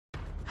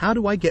How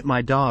do I get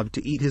my dog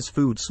to eat his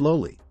food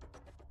slowly?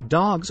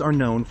 Dogs are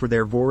known for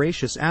their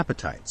voracious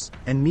appetites,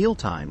 and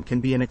mealtime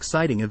can be an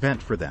exciting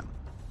event for them.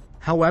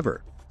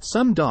 However,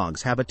 some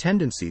dogs have a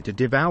tendency to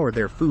devour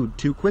their food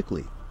too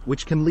quickly,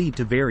 which can lead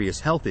to various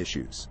health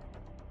issues.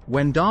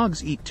 When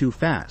dogs eat too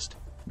fast,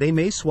 they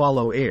may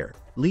swallow air,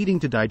 leading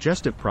to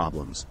digestive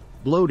problems,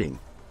 bloating,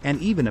 and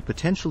even a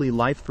potentially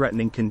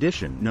life-threatening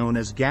condition known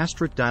as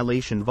gastric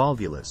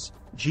dilation-volvulus,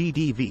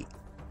 GDV.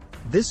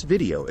 This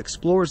video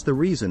explores the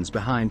reasons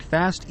behind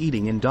fast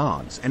eating in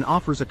dogs and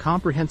offers a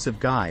comprehensive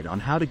guide on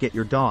how to get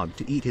your dog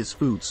to eat his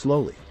food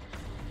slowly.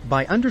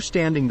 By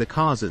understanding the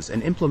causes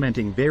and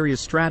implementing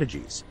various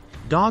strategies,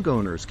 dog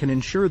owners can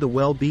ensure the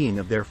well-being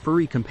of their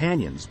furry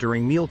companions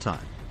during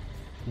mealtime.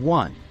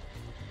 1.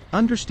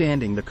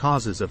 Understanding the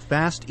causes of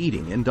fast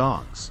eating in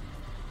dogs.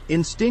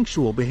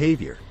 Instinctual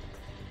behavior.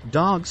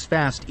 Dogs'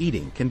 fast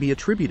eating can be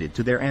attributed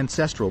to their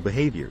ancestral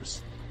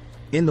behaviors.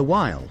 In the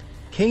wild,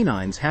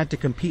 canines had to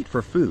compete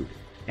for food,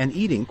 and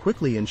eating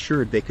quickly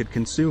ensured they could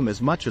consume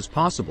as much as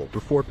possible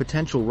before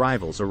potential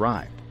rivals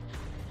arrived.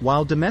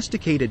 While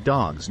domesticated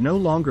dogs no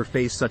longer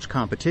face such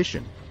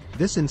competition,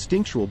 this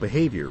instinctual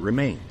behavior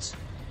remains.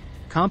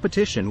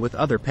 Competition with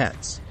other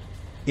pets.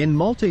 In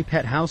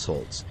multi-pet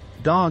households,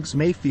 dogs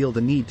may feel the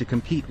need to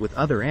compete with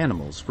other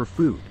animals for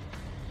food.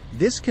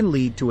 This can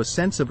lead to a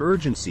sense of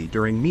urgency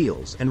during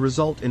meals and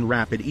result in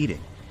rapid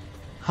eating.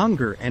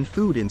 Hunger and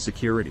food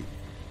insecurity.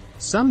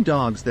 Some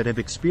dogs that have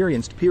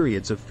experienced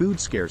periods of food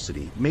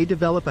scarcity may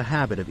develop a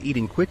habit of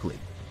eating quickly,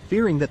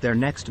 fearing that their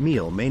next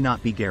meal may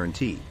not be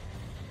guaranteed.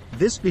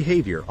 This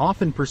behavior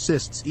often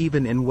persists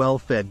even in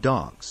well-fed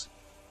dogs.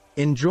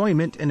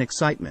 Enjoyment and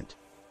excitement.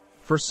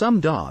 For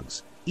some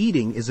dogs,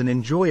 eating is an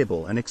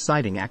enjoyable and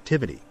exciting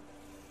activity.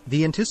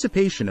 The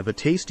anticipation of a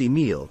tasty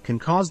meal can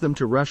cause them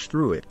to rush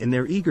through it in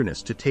their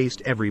eagerness to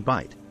taste every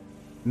bite.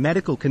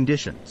 Medical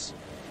conditions.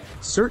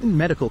 Certain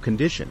medical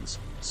conditions,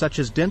 such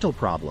as dental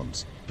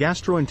problems,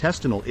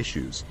 gastrointestinal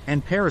issues,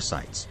 and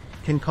parasites,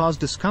 can cause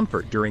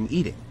discomfort during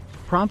eating,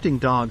 prompting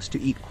dogs to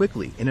eat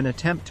quickly in an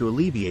attempt to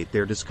alleviate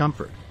their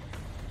discomfort.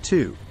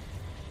 2.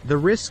 The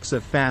risks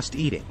of fast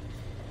eating.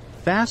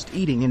 Fast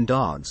eating in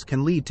dogs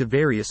can lead to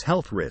various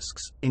health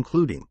risks,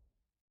 including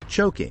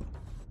choking.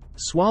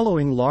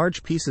 Swallowing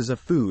large pieces of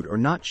food or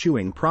not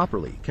chewing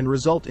properly can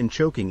result in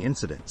choking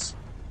incidents.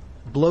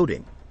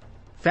 Bloating.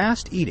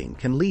 Fast eating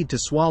can lead to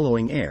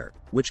swallowing air,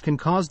 which can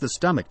cause the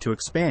stomach to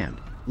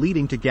expand,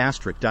 leading to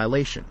gastric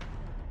dilation.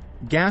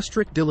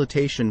 Gastric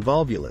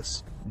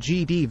dilation-volvulus,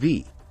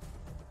 GDV.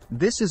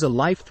 This is a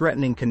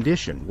life-threatening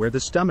condition where the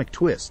stomach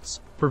twists,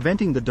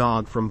 preventing the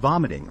dog from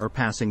vomiting or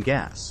passing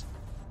gas.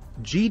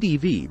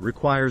 GDV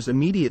requires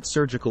immediate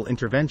surgical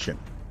intervention.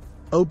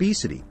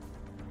 Obesity.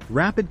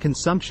 Rapid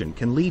consumption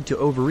can lead to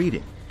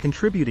overeating,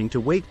 contributing to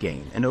weight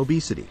gain and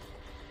obesity.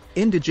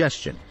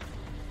 Indigestion.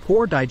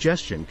 Poor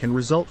digestion can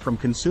result from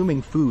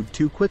consuming food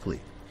too quickly,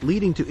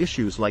 leading to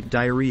issues like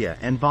diarrhea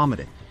and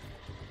vomiting.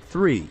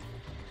 3.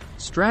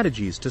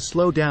 Strategies to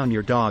slow down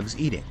your dog's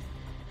eating.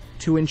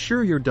 To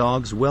ensure your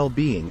dog's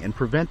well-being and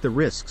prevent the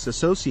risks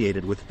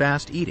associated with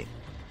fast eating,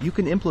 you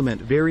can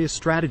implement various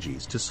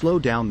strategies to slow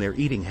down their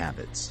eating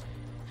habits.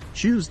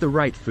 Choose the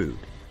right food.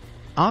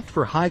 Opt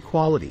for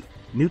high-quality,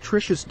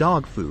 nutritious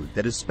dog food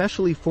that is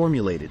specially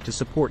formulated to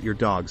support your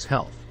dog's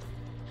health.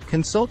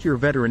 Consult your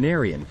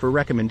veterinarian for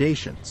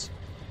recommendations.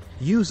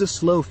 Use a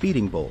slow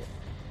feeding bowl.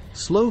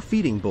 Slow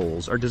feeding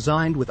bowls are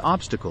designed with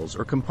obstacles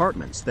or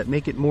compartments that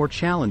make it more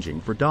challenging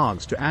for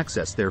dogs to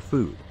access their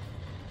food.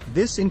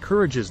 This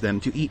encourages them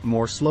to eat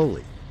more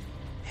slowly.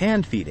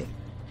 Hand feeding.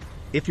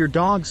 If your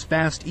dog's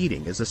fast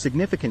eating is a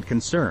significant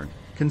concern,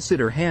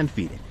 consider hand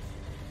feeding.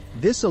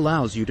 This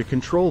allows you to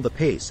control the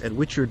pace at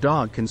which your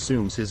dog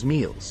consumes his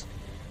meals.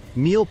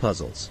 Meal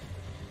puzzles.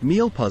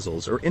 Meal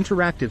puzzles or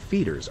interactive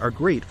feeders are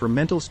great for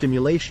mental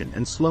stimulation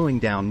and slowing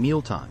down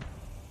mealtime.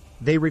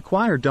 They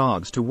require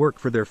dogs to work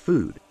for their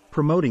food,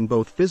 promoting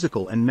both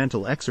physical and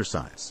mental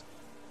exercise.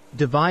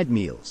 Divide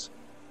meals.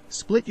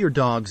 Split your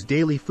dog's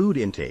daily food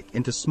intake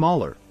into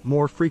smaller,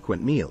 more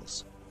frequent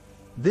meals.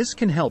 This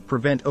can help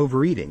prevent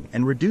overeating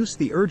and reduce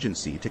the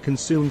urgency to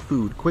consume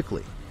food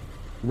quickly.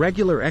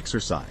 Regular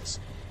exercise.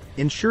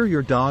 Ensure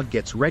your dog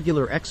gets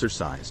regular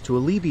exercise to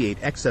alleviate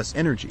excess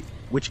energy,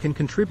 which can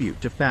contribute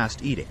to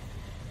fast eating.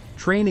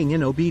 Training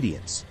in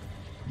obedience.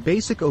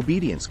 Basic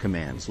obedience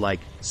commands like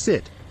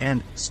sit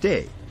and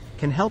stay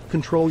can help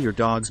control your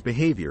dog's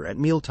behavior at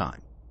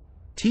mealtime.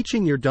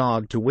 Teaching your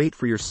dog to wait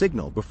for your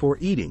signal before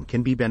eating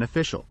can be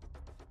beneficial.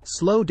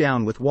 Slow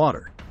down with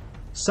water.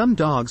 Some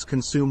dogs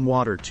consume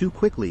water too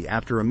quickly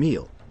after a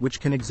meal, which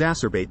can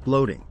exacerbate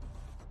bloating.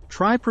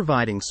 Try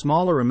providing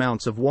smaller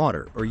amounts of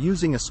water or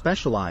using a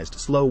specialized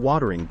slow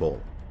watering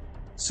bowl.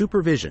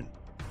 Supervision.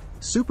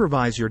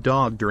 Supervise your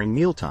dog during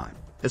mealtime,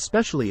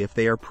 especially if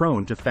they are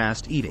prone to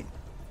fast eating.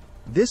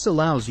 This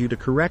allows you to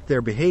correct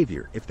their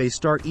behavior if they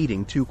start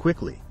eating too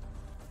quickly.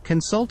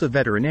 Consult a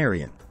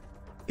veterinarian.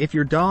 If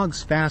your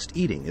dog's fast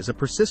eating is a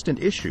persistent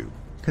issue,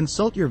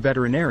 consult your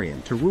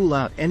veterinarian to rule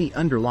out any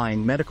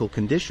underlying medical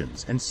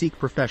conditions and seek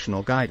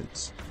professional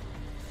guidance.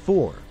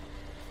 4.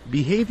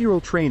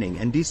 Behavioral training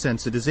and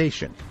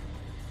desensitization.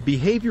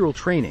 Behavioral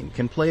training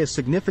can play a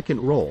significant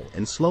role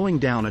in slowing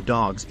down a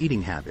dog's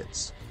eating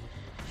habits.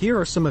 Here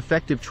are some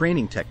effective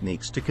training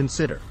techniques to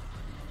consider.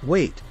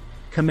 Wait,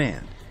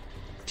 command.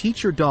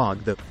 Teach your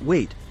dog the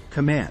wait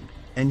command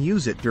and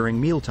use it during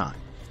mealtime.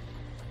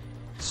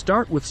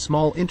 Start with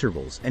small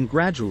intervals and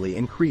gradually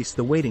increase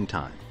the waiting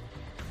time.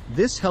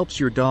 This helps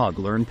your dog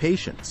learn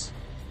patience.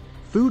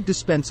 Food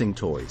dispensing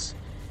toys.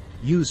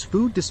 Use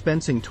food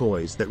dispensing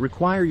toys that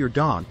require your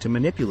dog to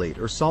manipulate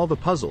or solve a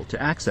puzzle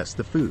to access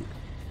the food.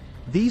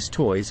 These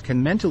toys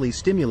can mentally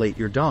stimulate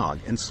your dog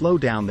and slow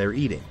down their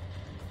eating.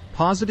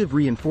 Positive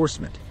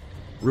reinforcement.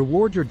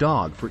 Reward your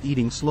dog for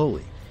eating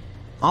slowly.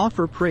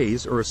 Offer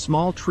praise or a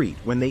small treat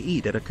when they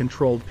eat at a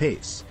controlled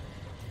pace.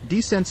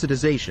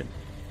 Desensitization.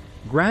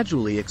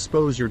 Gradually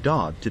expose your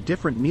dog to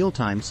different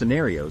mealtime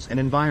scenarios and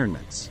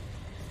environments.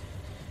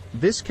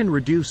 This can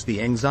reduce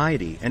the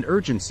anxiety and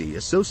urgency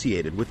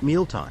associated with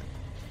mealtime.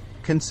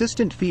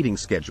 Consistent feeding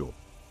schedule.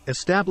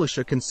 Establish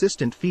a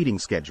consistent feeding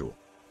schedule.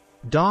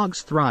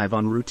 Dogs thrive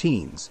on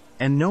routines,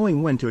 and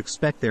knowing when to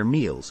expect their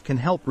meals can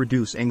help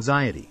reduce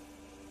anxiety.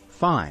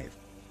 5.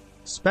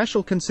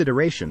 Special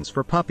considerations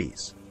for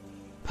puppies.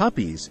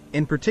 Puppies,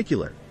 in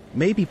particular,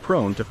 may be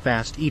prone to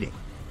fast eating.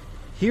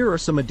 Here are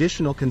some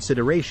additional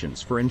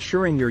considerations for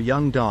ensuring your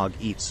young dog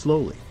eats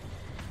slowly.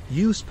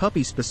 Use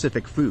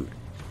puppy-specific food.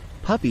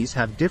 Puppies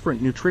have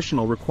different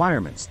nutritional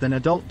requirements than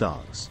adult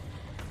dogs.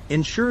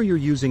 Ensure you're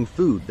using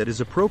food that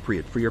is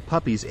appropriate for your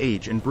puppy's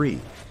age and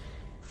breed.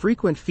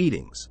 Frequent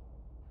feedings.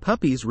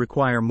 Puppies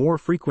require more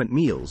frequent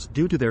meals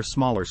due to their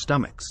smaller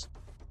stomachs.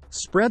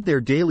 Spread their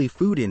daily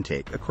food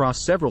intake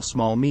across several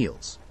small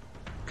meals.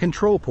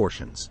 Control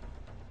portions.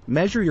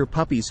 Measure your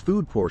puppy's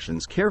food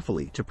portions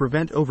carefully to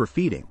prevent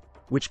overfeeding,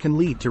 which can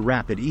lead to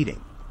rapid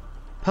eating.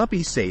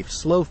 Puppy-safe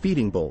slow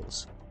feeding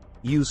bowls.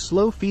 Use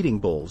slow feeding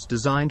bowls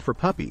designed for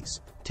puppies,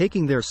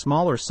 taking their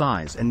smaller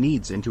size and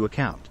needs into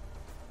account.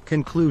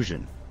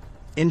 Conclusion.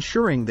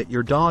 Ensuring that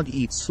your dog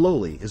eats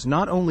slowly is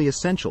not only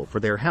essential for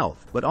their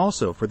health but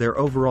also for their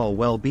overall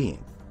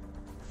well-being.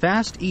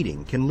 Fast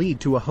eating can lead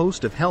to a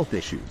host of health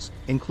issues,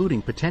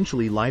 including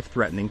potentially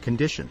life-threatening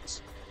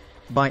conditions.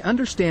 By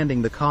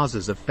understanding the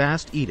causes of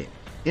fast eating,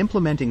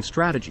 implementing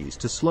strategies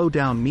to slow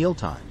down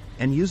mealtime,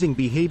 and using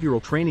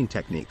behavioral training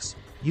techniques,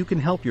 you can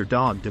help your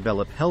dog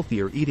develop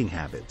healthier eating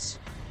habits.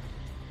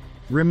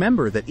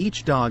 Remember that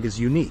each dog is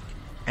unique,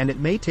 and it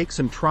may take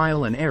some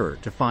trial and error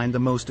to find the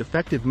most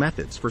effective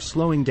methods for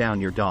slowing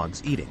down your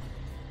dog's eating.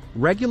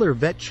 Regular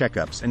vet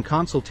checkups and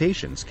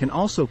consultations can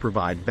also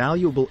provide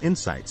valuable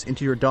insights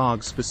into your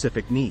dog's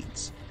specific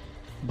needs.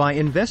 By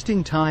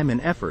investing time and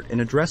effort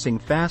in addressing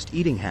fast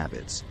eating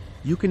habits,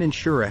 you can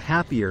ensure a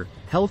happier,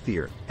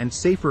 healthier, and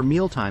safer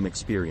mealtime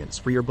experience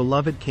for your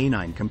beloved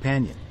canine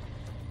companion.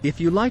 If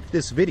you liked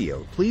this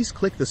video, please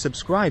click the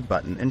subscribe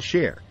button and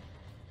share.